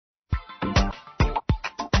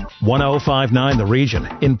1059 The Region,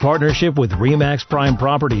 in partnership with REMAX Prime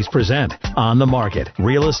Properties, present On the Market,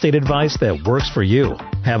 real estate advice that works for you.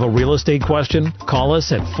 Have a real estate question? Call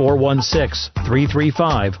us at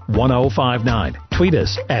 416-335-1059. Tweet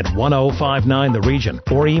us at 1059 The Region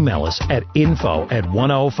or email us at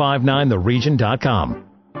info@1059theregion.com.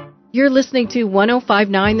 You're listening to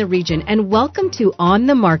 1059 The Region, and welcome to On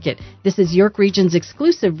the Market. This is York Region's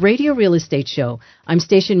exclusive radio real estate show. I'm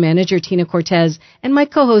station manager Tina Cortez, and my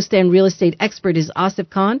co-host and real estate expert is Asif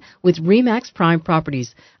Khan with REMAX Prime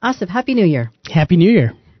Properties. Asif, Happy New Year. Happy New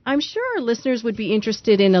Year. I'm sure our listeners would be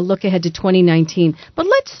interested in a look ahead to 2019, but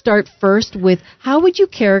let's start first with how would you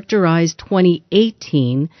characterize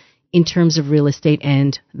 2018 in terms of real estate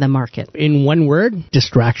and the market? In one word,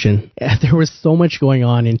 distraction. There was so much going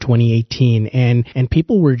on in 2018 and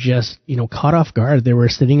people were just, caught off guard. They were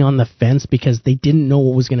sitting on the fence because they didn't know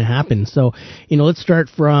what was going to happen. So, let's start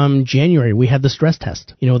from January. We had the stress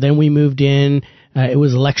test. Then we moved in, it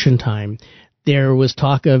was election time. There was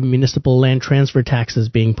talk of municipal land transfer taxes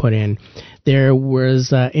being put in. There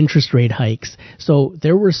was interest rate hikes. So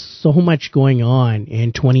there was so much going on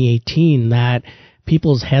in 2018 that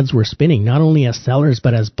people's heads were spinning, not only as sellers,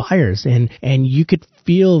 but as buyers. And you could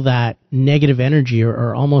feel that negative energy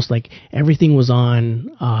or almost like everything was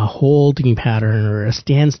on a holding pattern or a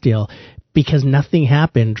standstill because nothing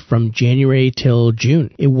happened from January till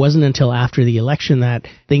June. It wasn't until after the election that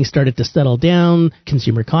things started to settle down,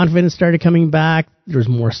 consumer confidence started coming back, there was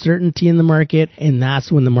more certainty in the market, and that's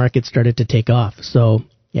when the market started to take off. So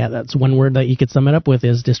yeah, that's one word that you could sum it up with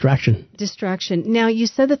is distraction. Distraction. Now, you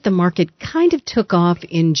said that the market kind of took off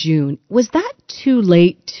in June. Was that too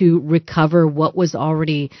late to recover what was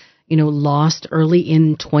already, lost early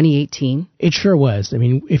in 2018? It sure was. I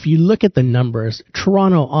mean, if you look at the numbers,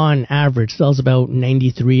 Toronto on average sells about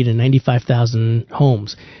 93 to 95,000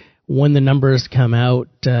 homes. When the numbers come out,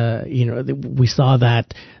 we saw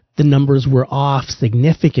that the numbers were off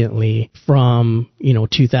significantly from,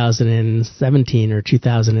 2017 or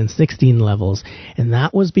 2016 levels. And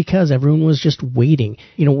that was because everyone was just waiting.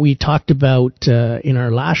 We talked about in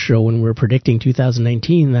our last show when we were predicting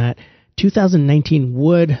 2019 that 2019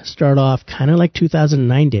 would start off kind of like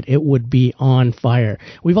 2009 did. It would be on fire.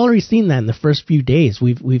 We've already seen that in the first few days.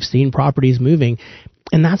 We've seen properties moving.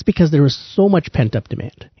 And that's because there was so much pent-up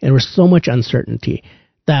demand. There was so much uncertainty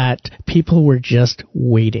that people were just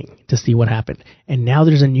waiting to see what happened. And now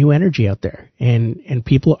there's a new energy out there and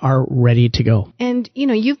people are ready to go. And,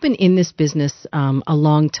 you've been in this business a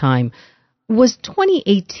long time. Was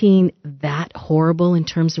 2018 that horrible in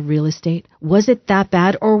terms of real estate? Was it that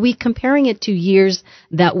bad? Or are we comparing it to years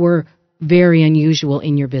that were very unusual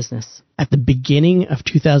in your business? At the beginning of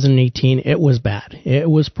 2018, it was bad. It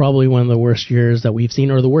was probably one of the worst years that we've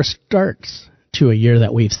seen, or the worst starts to a year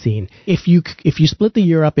that we've seen. If you split the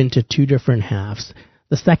year up into two different halves,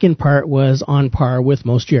 the second part was on par with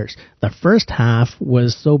most years. The first half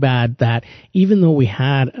was so bad that even though we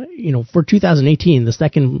had, for 2018, the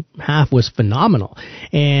second half was phenomenal.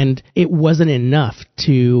 And it wasn't enough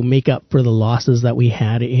to make up for the losses that we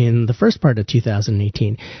had in the first part of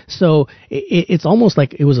 2018. So it's almost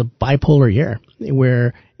like it was a bipolar year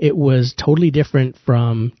where it was totally different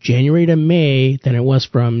from January to May than it was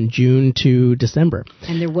from June to December.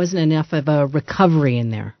 And there wasn't enough of a recovery in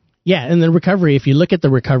there. Yeah, and the recovery, if you look at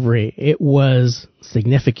the recovery, it was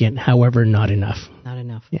significant, however, not enough. Not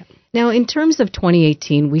enough. Yeah. Now, in terms of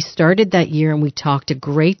 2018, we started that year and we talked a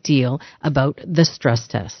great deal about the stress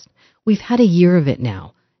test. We've had a year of it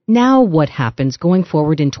now. Now what happens going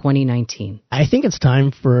forward in 2019? I think it's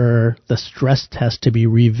time for the stress test to be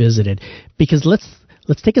revisited because let's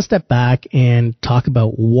take a step back and talk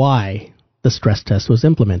about why the stress test was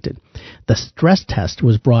implemented. The stress test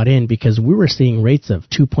was brought in because we were seeing rates of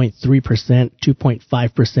 2.3%,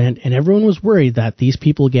 2.5%, and everyone was worried that these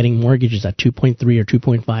people getting mortgages at 2.3 or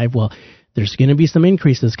 2.5, well, there's going to be some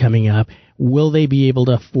increases coming up. Will they be able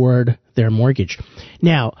to afford their mortgage?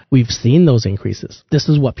 Now, we've seen those increases. This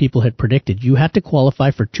is what people had predicted. You had to qualify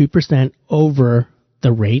for 2% over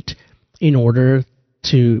the rate in order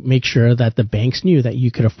to make sure that the banks knew that you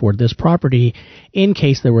could afford this property in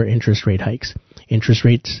case there were interest rate hikes. Interest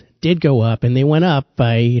rates did go up, and they went up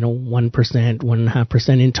by, 1%, 1.5%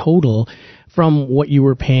 in total from what you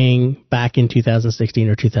were paying back in 2016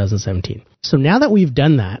 or 2017. So now that we've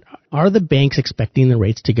done that, are the banks expecting the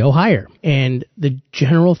rates to go higher? And the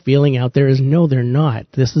general feeling out there is no, they're not.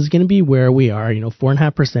 This is going to be where we are,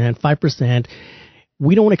 4.5%, 5%.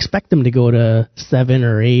 We don't expect them to go to 7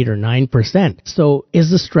 or 8 or 9%. So is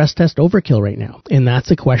the stress test overkill right now? And that's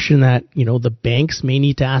a question that, the banks may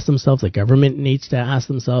need to ask themselves, the government needs to ask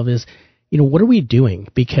themselves what are we doing?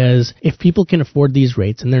 Because if people can afford these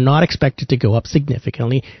rates and they're not expected to go up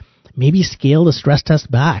significantly, maybe scale the stress test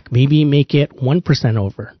back, maybe make it 1%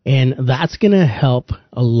 over. And that's going to help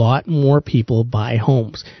a lot more people buy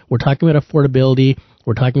homes. We're talking about affordability.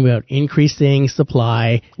 We're talking about increasing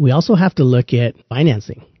supply. We also have to look at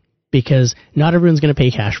financing, because not everyone's going to pay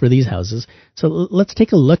cash for these houses. So let's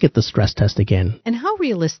take a look at the stress test again. And how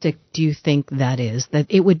realistic do you think that is, that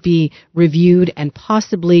it would be reviewed and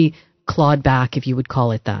possibly clawed back, if you would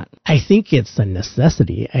call it that? I think it's a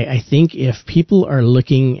necessity. I think if people are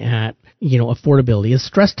looking at, affordability, a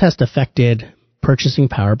stress test affected purchasing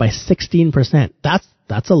power by 16%.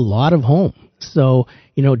 That's a lot of home. So,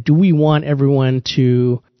 do we want everyone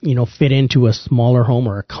to, fit into a smaller home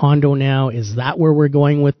or a condo now? Is that where we're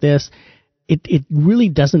going with this? It really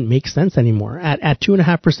doesn't make sense anymore. At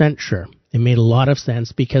 2.5%, sure. It made a lot of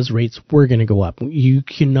sense because rates were going to go up. You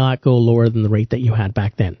cannot go lower than the rate that you had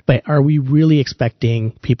back then. But are we really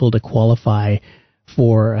expecting people to qualify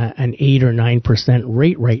for an 8 or 9%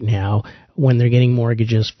 rate right now when they're getting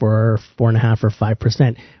mortgages for 4.5 or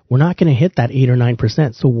 5%? We're not going to hit that 8 or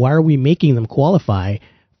 9%. So why are we making them qualify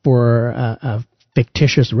for a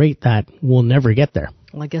fictitious rate that will never get there?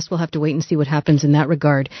 Well, I guess we'll have to wait and see what happens in that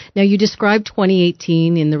regard. Now, you described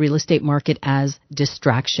 2018 in the real estate market as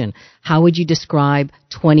distraction. How would you describe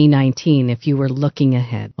 2019 if you were looking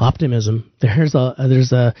ahead? Optimism. There's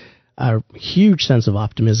a huge sense of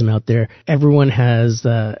optimism out there. Everyone has,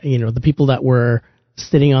 the people that were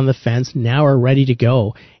sitting on the fence now are ready to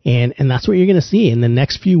go. And that's what you're going to see in the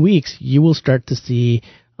next few weeks. You will start to see,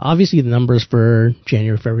 obviously, the numbers for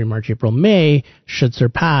January, February, March, April, May should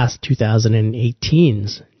surpass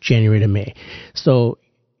 2018's January to May. So,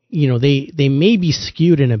 they may be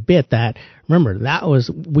skewed in a bit. That, remember,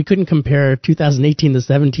 we couldn't compare 2018 to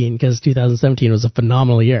 17 because 2017 was a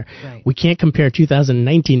phenomenal year. Right. We can't compare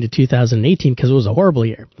 2019 to 2018 because it was a horrible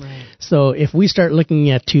year. Right. So if we start looking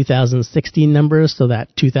at 2016 numbers so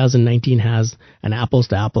that 2019 has an apples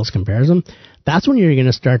to apples comparison, that's when you're going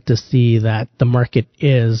to start to see that the market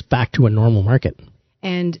is back to a normal market.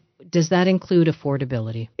 And does that include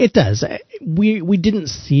affordability? It does. We didn't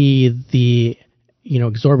see the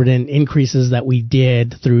exorbitant increases that we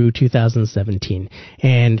did through 2017.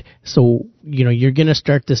 And so, you're going to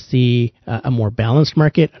start to see a more balanced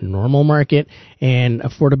market, a normal market, and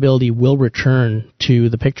affordability will return to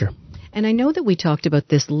the picture. And I know that we talked about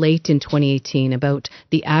this late in 2018 about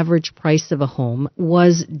the average price of a home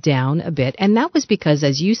was down a bit. And that was because,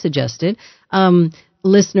 as you suggested,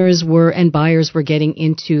 listeners and buyers were getting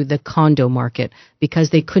into the condo market because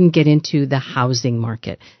they couldn't get into the housing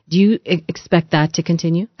market. Do you expect that to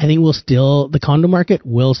continue? I think the condo market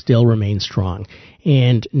will still remain strong.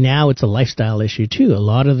 And now it's a lifestyle issue too. A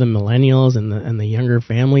lot of the millennials and the younger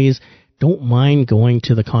families don't mind going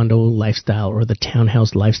to the condo lifestyle or the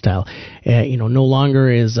townhouse lifestyle. No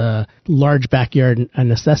longer is a large backyard a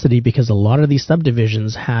necessity because a lot of these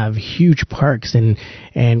subdivisions have huge parks and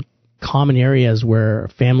common areas where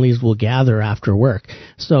families will gather after work.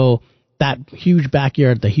 So that huge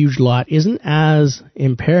backyard, the huge lot, isn't as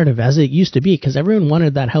imperative as it used to be because everyone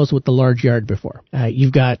wanted that house with the large yard before.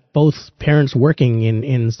 You've got both parents working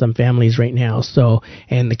in some families right now,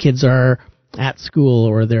 and the kids are at school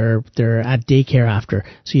or they're at daycare after.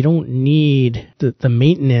 So you don't need the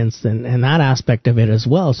maintenance and that aspect of it as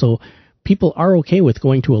well. So people are okay with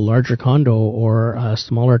going to a larger condo or a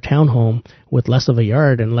smaller townhome with less of a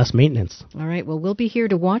yard and less maintenance. All right. Well, we'll be here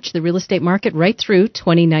to watch the real estate market right through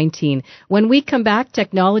 2019. When we come back,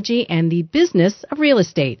 technology and the business of real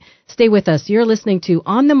estate. Stay with us. You're listening to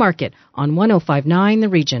On the Market on 105.9 The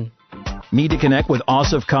Region. Need to connect with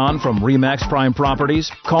Asif Khan from REMAX Prime Properties?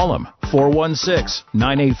 Call him,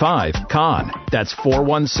 416-985-KHAN. That's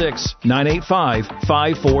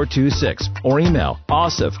 416-985-5426. Or email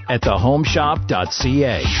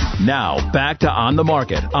asif@thehomeshop.ca. Now, back to On the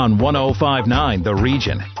Market on 105.9 The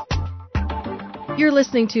Region. You're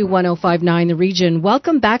listening to 105.9 The Region.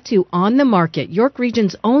 Welcome back to On the Market, York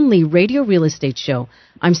Region's only radio real estate show.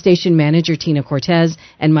 I'm station manager Tina Cortez,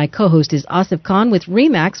 and my co-host is Asif Khan with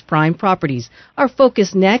REMAX Prime Properties. Our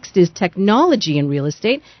focus next is technology in real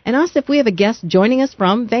estate. And Asif, we have a guest joining us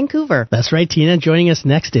from Vancouver. That's right, Tina. Joining us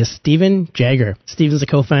next is Stephen Jagger. Stephen's the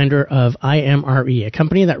co-founder of IMRE, a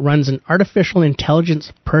company that runs an artificial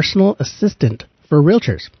intelligence personal assistant for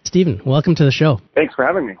realtors. Stephen, welcome to the show. Thanks for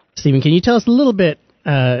having me. Stephen, can you tell us a little bit,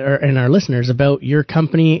 and our listeners, about your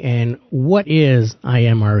company and what is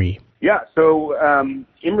IMRE? Yeah, so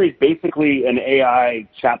Imri is basically an AI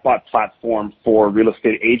chatbot platform for real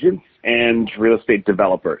estate agents and real estate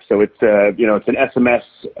developers. So it's it's an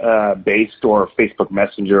SMS based or Facebook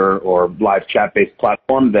Messenger or live chat based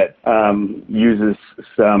platform that uses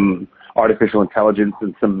some artificial intelligence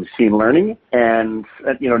and some machine learning, and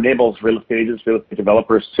enables real estate agents, real estate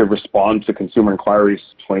developers to respond to consumer inquiries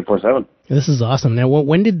 24/7. This is awesome. Now,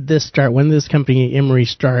 when did this start? When did this company Imri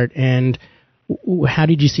start, and how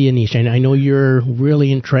did you see a niche? I know you're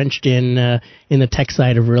really entrenched in the tech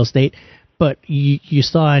side of real estate, but you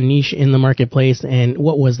saw a niche in the marketplace, and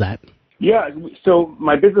what was that? Yeah, so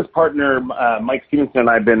my business partner, Mike Stevenson, and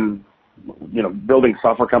I have been building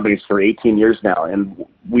software companies for 18 years now, and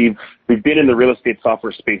we've been in the real estate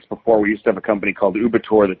software space before. We used to have a company called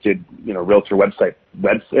Ubitor that did realtor websites,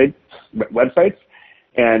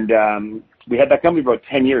 and we had that company for about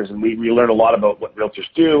 10 years, and we learned a lot about what realtors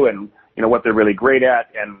do and what they're really great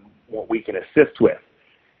at and what we can assist with.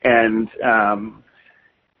 And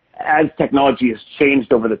as technology has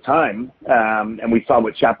changed over the time, and we saw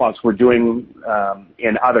what chatbots were doing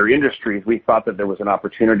in other industries, we thought that there was an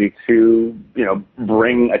opportunity to,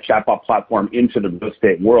 bring a chatbot platform into the real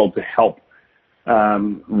estate world to help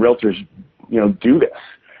realtors, do this.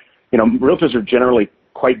 Realtors are generally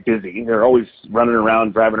quite busy. They're always running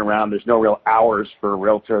around, driving around. There's no real hours for a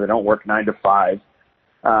realtor. They don't work 9 to 5.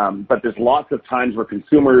 But there's lots of times where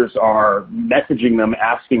consumers are messaging them,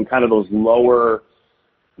 asking kind of those lower,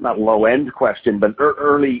 not low end question, but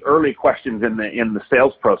early questions in the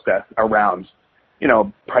sales process around,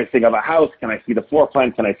 pricing of a house. Can I see the floor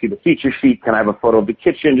plan? Can I see the feature sheet? Can I have a photo of the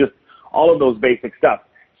kitchen? Just all of those basic stuff.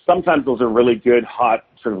 Sometimes those are really good, hot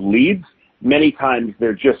sort of leads. Many times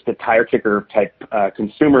they're just a tire kicker type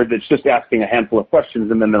consumer that's just asking a handful of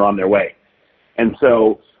questions and then they're on their way. And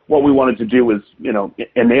so what we wanted to do was,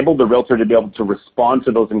 enable the realtor to be able to respond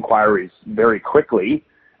to those inquiries very quickly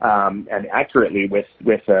and accurately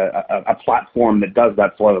with a platform that does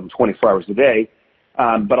that for them 24 hours a day,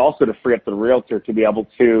 but also to free up the realtor to be able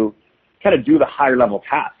to kind of do the higher level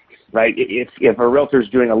tasks, right? If a realtor is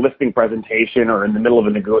doing a listing presentation or in the middle of a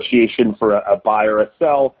negotiation for a buy or a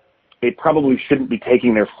sell, they probably shouldn't be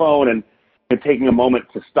taking their phone and taking a moment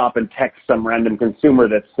to stop and text some random consumer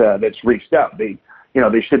that's reached out. They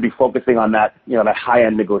should be focusing on that, that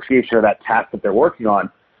high-end negotiation or that task that they're working on.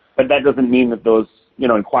 But that doesn't mean that those,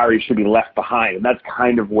 inquiries should be left behind. And that's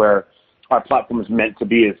kind of where our platform is meant to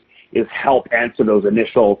be, is help answer those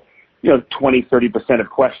initial, 20, 30% of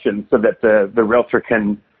questions so that the realtor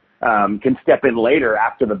can step in later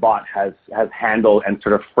after the bot has handled and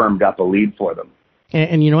sort of firmed up a lead for them.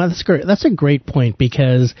 And that's great. That's a great point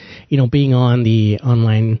because, being on the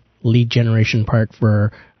online lead generation part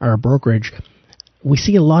for our brokerage, we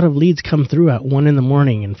see a lot of leads come through at 1 a.m.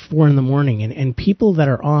 and 4 a.m. and people that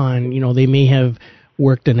are on, they may have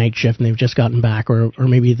worked a night shift and they've just gotten back, or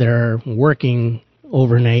maybe they're working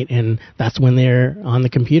overnight and that's when they're on the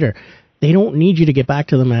computer. They don't need you to get back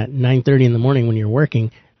to them at 9:30 in the morning when you're working.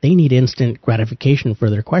 They need instant gratification for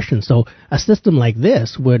their questions. So a system like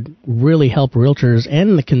this would really help realtors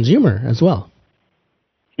and the consumer as well.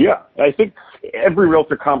 Yeah, I think every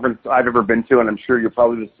realtor conference I've ever been to, and I'm sure you're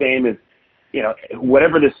probably the same, is,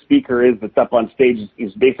 whatever the speaker is that's up on stage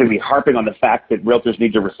is basically harping on the fact that realtors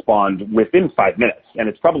need to respond within 5 minutes. And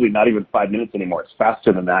it's probably not even 5 minutes anymore. It's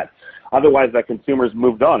faster than that. Otherwise, that consumer's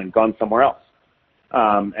moved on and gone somewhere else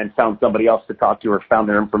and found somebody else to talk to or found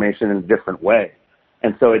their information in a different way.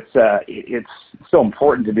 And so it's so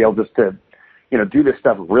important to be able just to, do this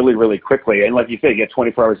stuff really, really quickly. And like you say, you get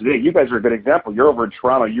 24 hours a day. You guys are a good example. You're over in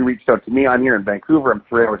Toronto. You reached out to me. I'm here in Vancouver. I'm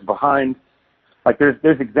 3 hours behind. Like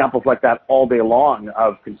there's examples like that all day long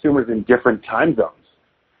of consumers in different time zones.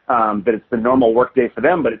 That it's the normal work day for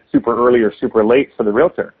them, but it's super early or super late for the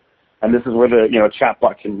realtor. And this is where the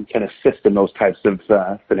chatbot can assist in those types of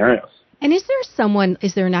scenarios. And is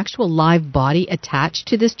there an actual live body attached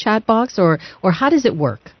to this chat box, or how does it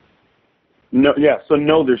work? No,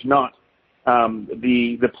 there's not.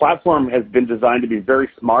 The platform has been designed to be very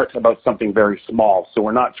smart about something very small. So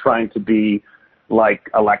we're not trying to be like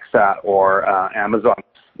Alexa or Amazon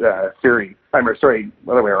Siri.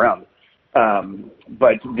 Other way around.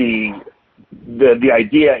 But the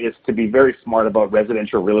idea is to be very smart about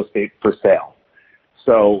residential real estate for sale.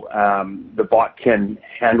 So the bot can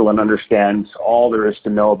handle and understand all there is to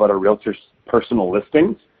know about a realtor's personal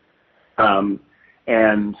listings,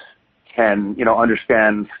 and can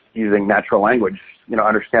understand using natural language,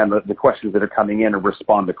 understand the questions that are coming in and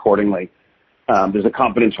respond accordingly. There's a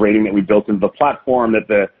confidence rating that we built into the platform that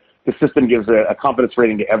the system gives a confidence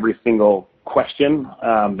rating to every single question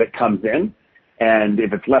that comes in, And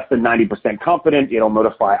if it's less than 90% confident, it'll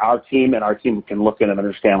notify our team, and our team can look in and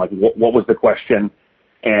understand, like, what was the question,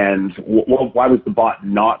 and why was the bot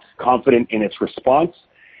not confident in its response.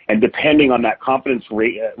 And depending on that confidence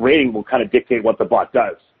rating will kind of dictate what the bot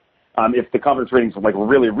does. If the confidence ratings are like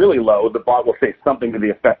really, really low, the bot will say something to the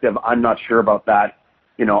effect of, I'm not sure about that.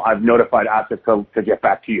 I've notified assets to get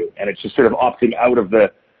back to you. And it's just sort of opting out of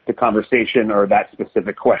the conversation or that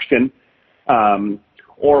specific question.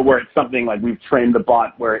 Or where it's something like we've trained the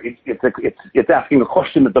bot where it's asking a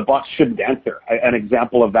question that the bot shouldn't answer. An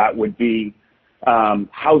example of that would be,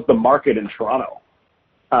 how's the market in Toronto?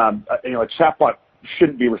 A chatbot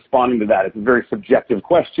shouldn't be responding to that. It's a very subjective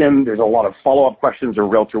question. There's a lot of follow-up questions. A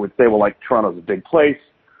realtor would say, well, like, Toronto's a big place.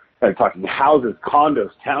 They're talking houses,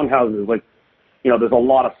 condos, townhouses. Like, there's a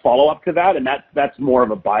lot of follow-up to that, and that's more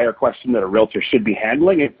of a buyer question that a realtor should be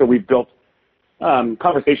handling. And so we've built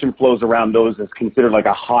conversation flows around those as considered like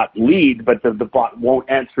a hot lead, but the bot won't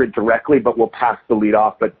answer it directly, but will pass the lead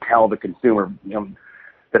off, but tell the consumer,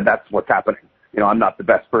 that that's what's happening. I'm not the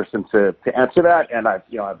best person to answer that, and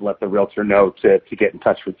I've let the realtor know to get in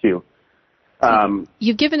touch with you.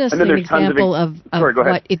 You've given us an example of sorry, go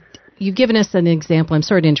ahead. You've given us an example, I'm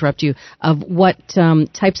sorry to interrupt you, of what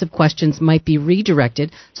types of questions might be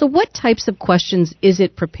redirected. So what types of questions is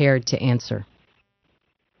it prepared to answer?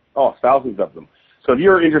 Oh, thousands of them. So if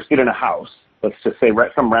you're interested in a house, let's just say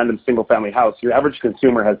some random single-family house, your average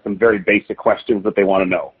consumer has some very basic questions that they want to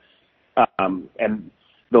know. And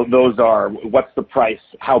those are, what's the price?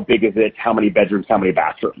 How big is it? How many bedrooms? How many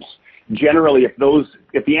bathrooms? Generally,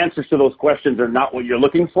 if the answers to those questions are not what you're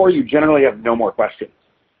looking for, you generally have no more questions.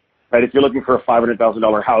 Right? If you're looking for a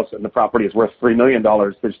 $500,000 house and the property is worth $3 million,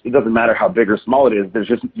 it doesn't matter how big or small it is.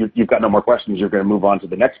 You've got no more questions. You're going to move on to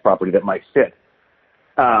the next property that might fit.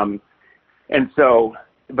 And so,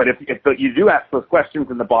 but if you do ask those questions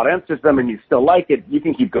and the bot answers them and you still like it, you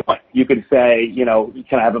can keep going. You can say,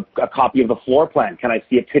 can I have a copy of the floor plan? Can I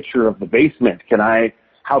see a picture of the basement?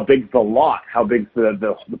 How big's the lot? How big's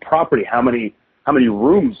the property? How many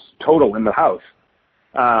rooms total in the house?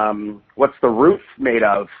 What's the roof made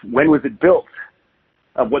of? When was it built?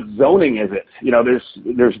 What zoning is it?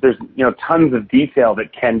 There's tons of detail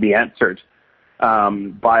that can be answered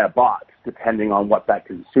by a bot, depending on what that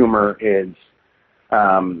consumer is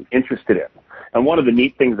interested in. And one of the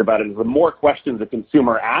neat things about it is the more questions the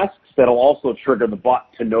consumer asks, that'll also trigger the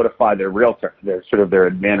bot to notify their realtor, their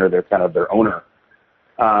admin or their owner.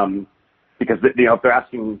 Because if they're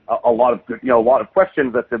asking a lot of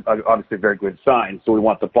questions, that's obviously a very good sign. So we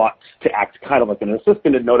want the bot to act kind of like an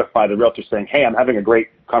assistant and notify the realtor saying, hey, I'm having a great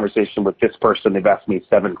conversation with this person. They've asked me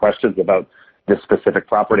 7 questions about this specific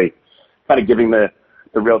property. Kind of giving the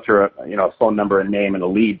realtor a phone number, a name, and a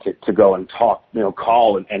lead to go and talk,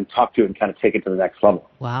 call and talk to and kind of take it to the next level.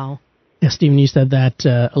 Wow. Yeah, Stephen, you said that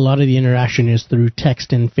a lot of the interaction is through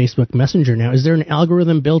text and Facebook Messenger now. Is there an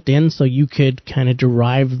algorithm built in so you could kind of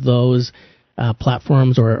derive those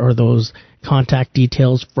platforms or those contact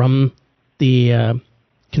details from the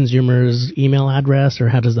consumer's email address, or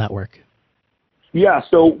how does that work? Yeah,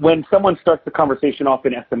 so when someone starts the conversation off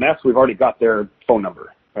in SMS, we've already got their phone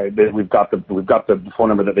number. Right? We've got the phone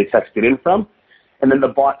number that they texted in from, and then the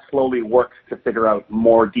bot slowly works to figure out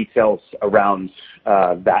more details around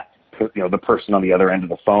the person on the other end of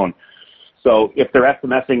the phone. So if they're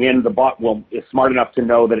SMSing in, the bot is smart enough to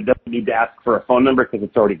know that it doesn't need to ask for a phone number because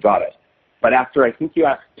it's already got it. But after I think you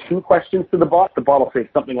ask 2 questions to the bot will say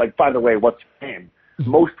something like, by the way, what's your name?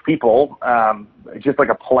 Most people, just like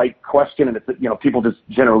a polite question, and it's, people just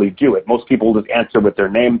generally do it. Most people just answer with their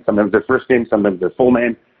name, sometimes their first name, sometimes their full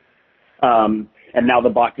name. And now the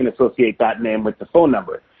bot can associate that name with the phone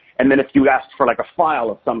number. And then if you ask for like a file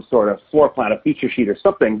of some sort of floor plan, a feature sheet or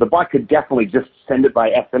something, the bot could definitely just send it by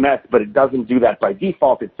SMS, but it doesn't do that by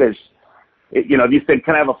default. It says, if you said,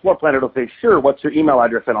 can I have a floor plan? It'll say, sure, what's your email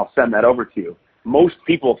address? And I'll send that over to you. Most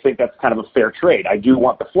people think that's kind of a fair trade. I do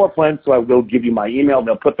want the floor plan, so I will give you my email.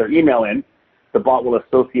 They'll put their email in. The bot will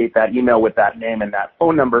associate that email with that name and that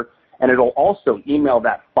phone number, and it'll also email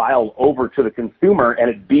that file over to the consumer, and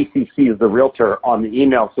it BCCs the realtor on the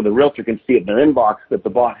email so the realtor can see it in their inbox that the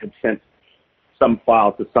bot had sent some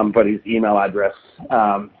file to somebody's email address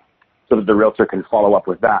so that the realtor can follow up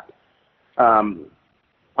with that. On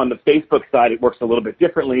the Facebook side, it works a little bit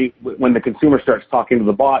differently. When the consumer starts talking to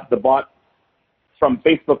the bot from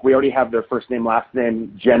Facebook, we already have their first name, last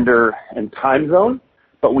name, gender, and time zone,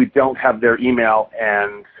 but we don't have their email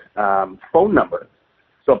and phone number.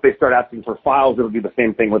 So if they start asking for files, it'll be the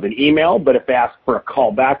same thing with an email. But if they ask for a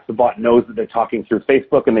call back, the bot knows that they're talking through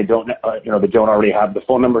Facebook and they don't already have the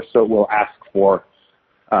phone number, so it will ask for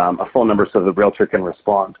a phone number so the realtor can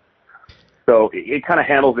respond. So it kind of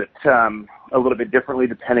handles it a little bit differently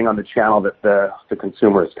depending on the channel that the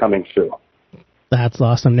consumer is coming through. That's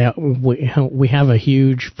awesome. Now, we have a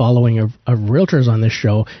huge following of realtors on this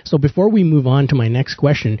show. So before we move on to my next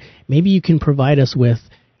question, maybe you can provide us with,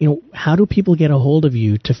 how do people get a hold of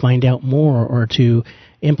you to find out more or to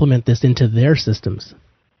implement this into their systems?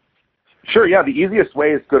 Sure, yeah. The easiest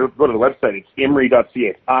way is go to the website. It's imre.ca.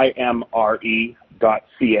 It's imre.ca.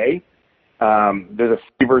 There's a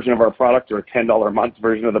free version of our product or a $10 a month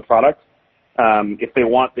version of the product. If they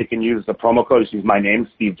want, they can use the promo code. Just use my name,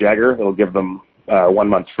 Steve Jagger. It'll give them 1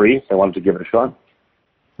 month free if they wanted to give it a shot.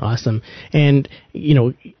 Awesome. And,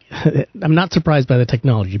 I'm not surprised by the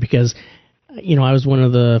technology because, I was one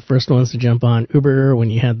of the first ones to jump on Uber when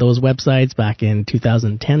you had those websites back in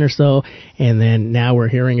 2010 or so. And then now we're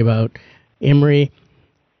hearing about Imre.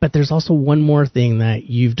 But there's also one more thing that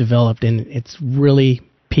you've developed, and it's really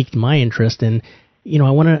piqued my interest. And,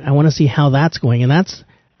 I want to see how that's going. And that's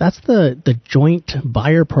the joint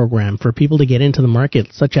buyer program for people to get into the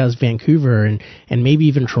market, such as Vancouver and maybe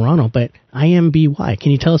even Toronto. But IMBY,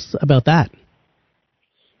 can you tell us about that?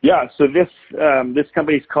 Yeah, so this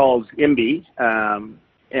company's called IMBY,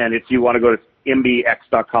 and if you want to go to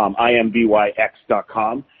imbyx.com,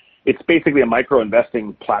 imbyx.com, it's basically a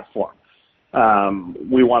micro-investing platform.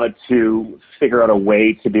 We wanted to figure out a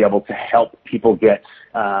way to be able to help people get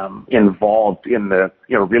involved in the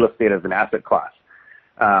real estate as an asset class.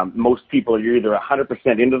 Most people, you're either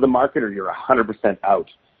 100% into the market or you're 100% out.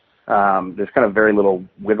 There's kind of very little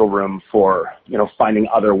wiggle room for, finding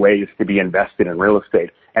other ways to be invested in real estate.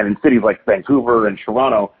 And in cities like Vancouver and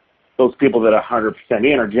Toronto, those people that are 100%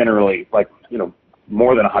 in are generally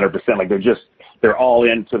more than 100%. Like they're all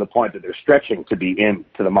in to the point that they're stretching to be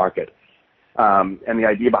into the market. And the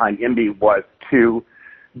idea behind IMBY was to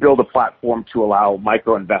build a platform to allow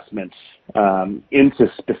micro investments into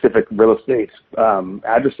specific real estate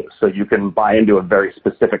addresses. So you can buy into a very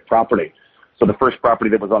specific property. So the first property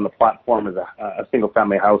that was on the platform is a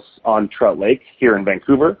single-family house on Trout Lake here in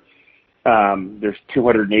Vancouver. There's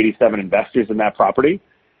 287 investors in that property.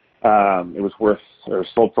 It was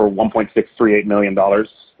sold for $1.638 million.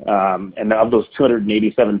 And of those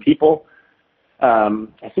 287 people, I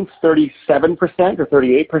think 37% or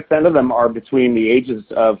 38% of them are between the ages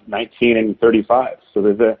of 19 and 35. So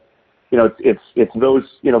there's it's those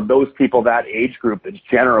people, that age group, that's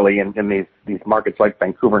generally in these markets like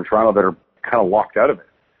Vancouver and Toronto that are kind of locked out of it.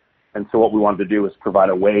 And so what we wanted to do is provide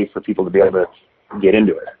a way for people to be able to get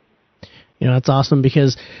into it. That's awesome,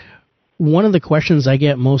 because one of the questions I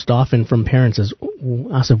get most often from parents is,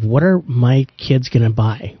 Asif, what are my kids going to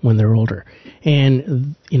buy when they're older?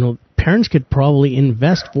 And, parents could probably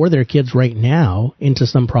invest for their kids right now into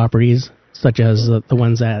some properties, such as the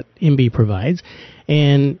ones that IMBY provides,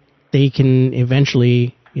 and they can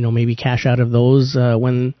eventually, maybe cash out of those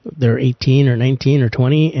when they're 18 or 19 or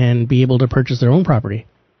 20 and be able to purchase their own property.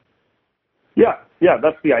 Yeah,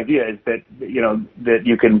 that's the idea, is that, that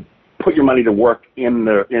you can put your money to work in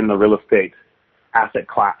the real estate asset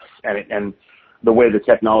class. And the way the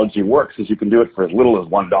technology works is you can do it for as little as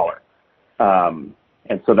 $1.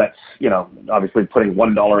 And so that's, obviously putting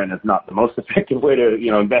 $1 in is not the most effective way to,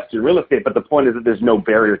 invest in real estate. But the point is that there's no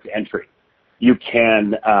barrier to entry. You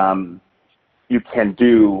can do,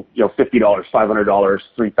 $50, $500,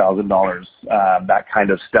 $3,000, that kind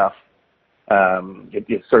of stuff.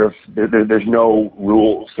 It's sort of, there's no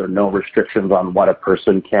rules or no restrictions on what a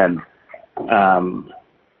person can, the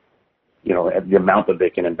amount that they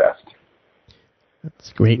can invest.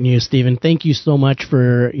 That's great news, Stephen. Thank you so much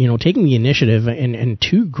for, taking the initiative and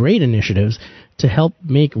two great initiatives to help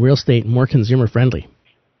make real estate more consumer friendly.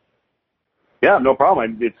 Yeah, no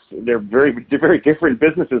problem. They're very, very different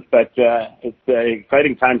businesses, but it's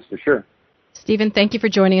exciting times for sure. Stephen, thank you for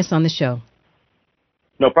joining us on the show.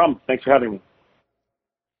 No problem. Thanks for having me.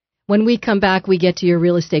 When we come back, we get to your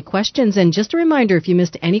real estate questions. And just a reminder, if you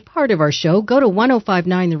missed any part of our show, go to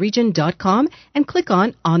 1059theregion.com and click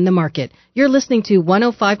on the Market. You're listening to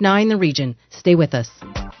 1059 The Region. Stay with us.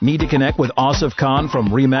 Need to connect with Asif Khan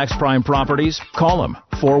from REMAX Prime Properties? Call him,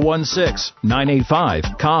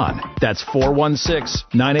 416-985-KHAN. That's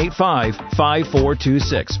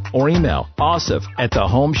 416-985-5426. Or email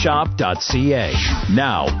asif@thehomeshop.ca.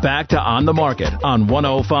 Now, back to On the Market on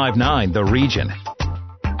 1059 The Region.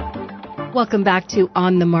 Welcome back to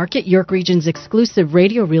On the Market, York Region's exclusive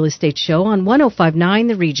radio real estate show on 1059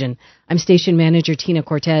 The Region. I'm station manager Tina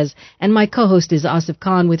Cortez, and my co-host is Asif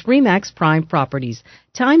Khan with REMAX Prime Properties.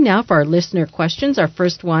 Time now for our listener questions, our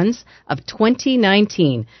first ones of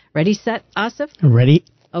 2019. Ready, set, Asif? Ready.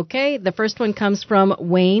 Okay, the first one comes from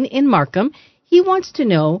Wayne in Markham. He wants to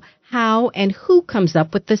know how and who comes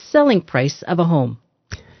up with the selling price of a home.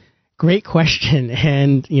 Great question,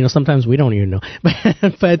 and sometimes we don't even know.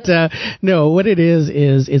 But no, what it is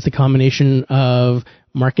it's a combination of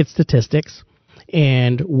market statistics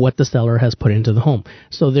and what the seller has put into the home.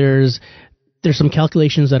 So there's some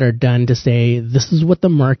calculations that are done to say this is what the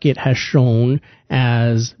market has shown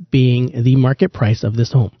as being the market price of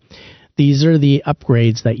this home. These are the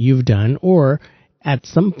upgrades that you've done, or at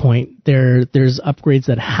some point there's upgrades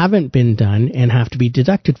that haven't been done and have to be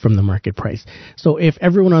deducted from the market price. So if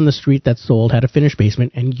everyone on the street that's sold had a finished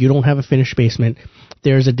basement and you don't have a finished basement,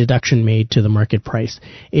 there's a deduction made to the market price.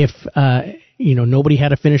 If nobody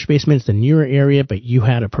had a finished basement, it's a newer area, but you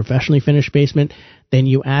had a professionally finished basement, then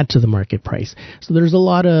you add to the market price. So there's a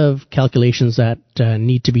lot of calculations that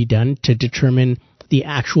need to be done to determine the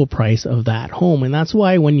actual price of that home. And that's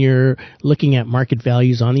why when you're looking at market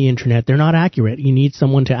values on the internet, they're not accurate. You need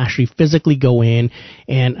someone to actually physically go in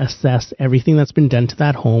and assess everything that's been done to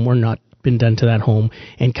that home or not been done to that home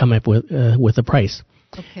and come up with a price.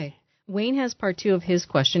 Okay. Wayne has part two of his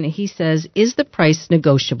question, and he says, is the price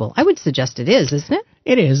negotiable? I would suggest it is, isn't it?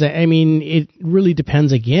 It is. I mean, it really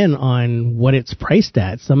depends, again, on what it's priced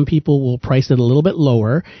at. Some people will price it a little bit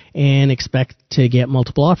lower and expect to get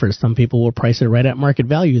multiple offers. Some people will price it right at market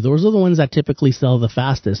value. Those are the ones that typically sell the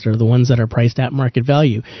fastest, or the ones that are priced at market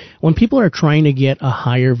value. When people are trying to get a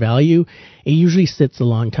higher value, it usually sits a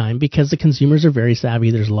long time because the consumers are very savvy.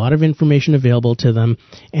 There's a lot of information available to them,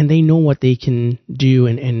 and they know what they can do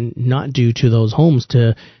and not do to those homes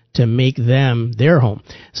to make them their home.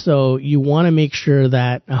 So you want to make sure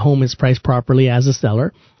that a home is priced properly as a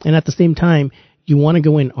seller, and at the same time, you want to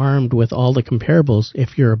go in armed with all the comparables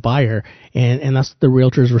if you're a buyer, and that's the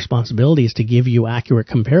realtor's responsibility, is to give you accurate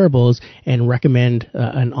comparables and recommend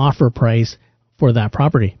an offer price for that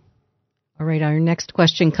property. All right, our next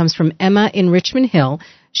question comes from Emma in Richmond Hill.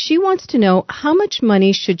 She wants to know, how much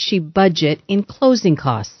money should she budget in closing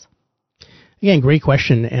costs? Again, great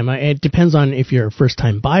question, Emma. It depends on if you're a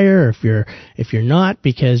first-time buyer or if you're not,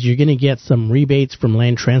 because you're going to get some rebates from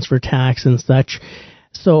land transfer tax and such.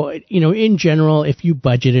 So, in general, if you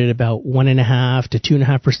budgeted about 1.5% to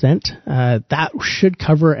 2.5%, that should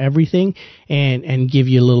cover everything and give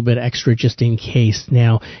you a little bit extra just in case.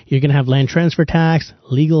 Now, you're going to have land transfer tax,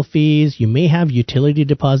 legal fees. You may have utility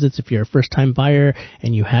deposits if you're a first-time buyer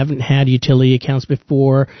and you haven't had utility accounts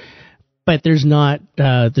before. But there's not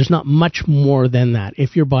much more than that.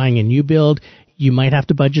 If you're buying a new build, you might have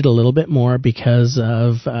to budget a little bit more because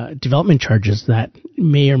of development charges that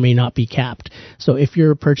may or may not be capped. So if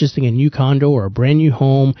you're purchasing a new condo or a brand new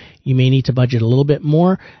home, you may need to budget a little bit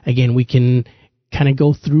more. Again, we can kind of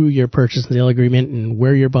go through your purchase and sale agreement and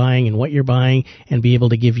where you're buying and what you're buying and be able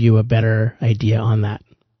to give you a better idea on that.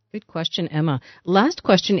 Good question, Emma. Last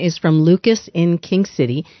question is from Lucas in King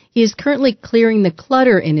City. He is currently clearing the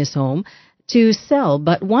clutter in his home to sell,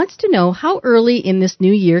 but wants to know how early in this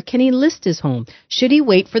new year can he list his home? Should he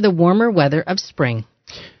wait for the warmer weather of spring?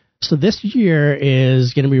 So this year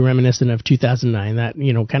is going to be reminiscent of 2009, that,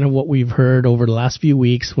 kind of what we've heard over the last few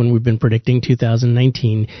weeks when we've been predicting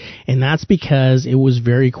 2019. And that's because it was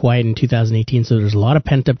very quiet in 2018. So there's a lot of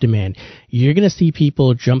pent up demand. You're going to see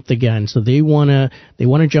people jump the gun. So they want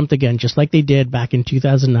to jump the gun just like they did back in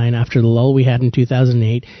 2009 after the lull we had in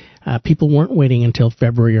 2008. People weren't waiting until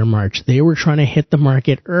February or March. They were trying to hit the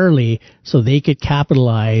market early so they could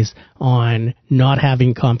capitalize on not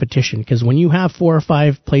having competition. Because when you have 4 or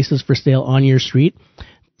 5 places for sale on your street,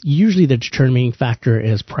 usually the determining factor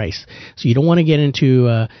is price. So you don't want to get into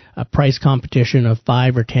a price competition of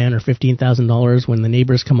 $5,000 or $10,000 or $15,000 when the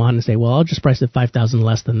neighbors come on and say, well, I'll just price it $5,000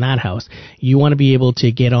 less than that house. You want to be able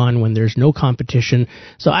to get on when there's no competition.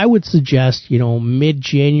 So I would suggest,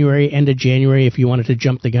 mid-January, end of January, if you wanted to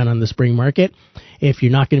jump the gun on the spring market. If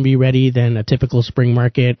you're not going to be ready, then a typical spring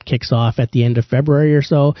market kicks off at the end of February or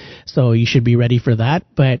so. So you should be ready for that.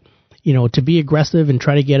 But to be aggressive and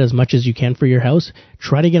try to get as much as you can for your house,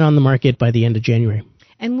 try to get on the market by the end of January.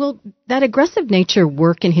 And will that aggressive nature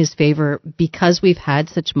work in his favor because we've had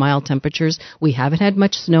such mild temperatures? We haven't had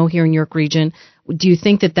much snow here in York Region. Do you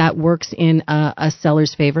think that works in a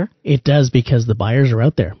seller's favor? It does, because the buyers are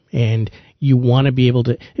out there, and you want to be able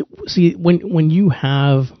to see when you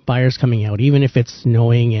have buyers coming out, even if it's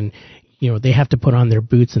snowing and they have to put on their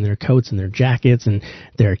boots and their coats and their jackets and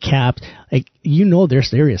their caps. They're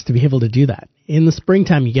serious to be able to do that. In the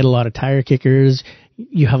springtime, you get a lot of tire kickers.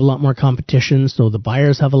 You have a lot more competition, so the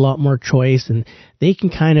buyers have a lot more choice, and they can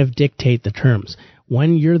kind of dictate the terms.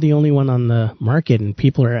 When you're the only one on the market and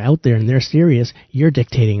people are out there and they're serious, you're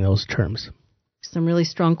dictating those terms. Some really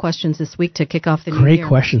strong questions this week to kick off the new year. Great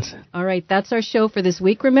questions. All right, that's our show for this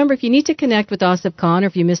week. Remember, if you need to connect with Asif Khan or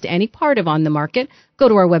if you missed any part of On the Market, go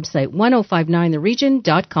to our website,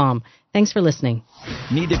 1059theregion.com. Thanks for listening.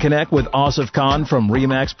 Need to connect with Asif Khan from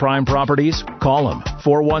REMAX Prime Properties? Call him,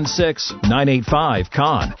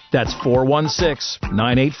 416-985-KHAN. That's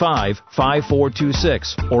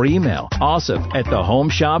 416-985-5426. Or email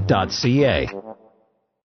asif@thehomeshop.ca.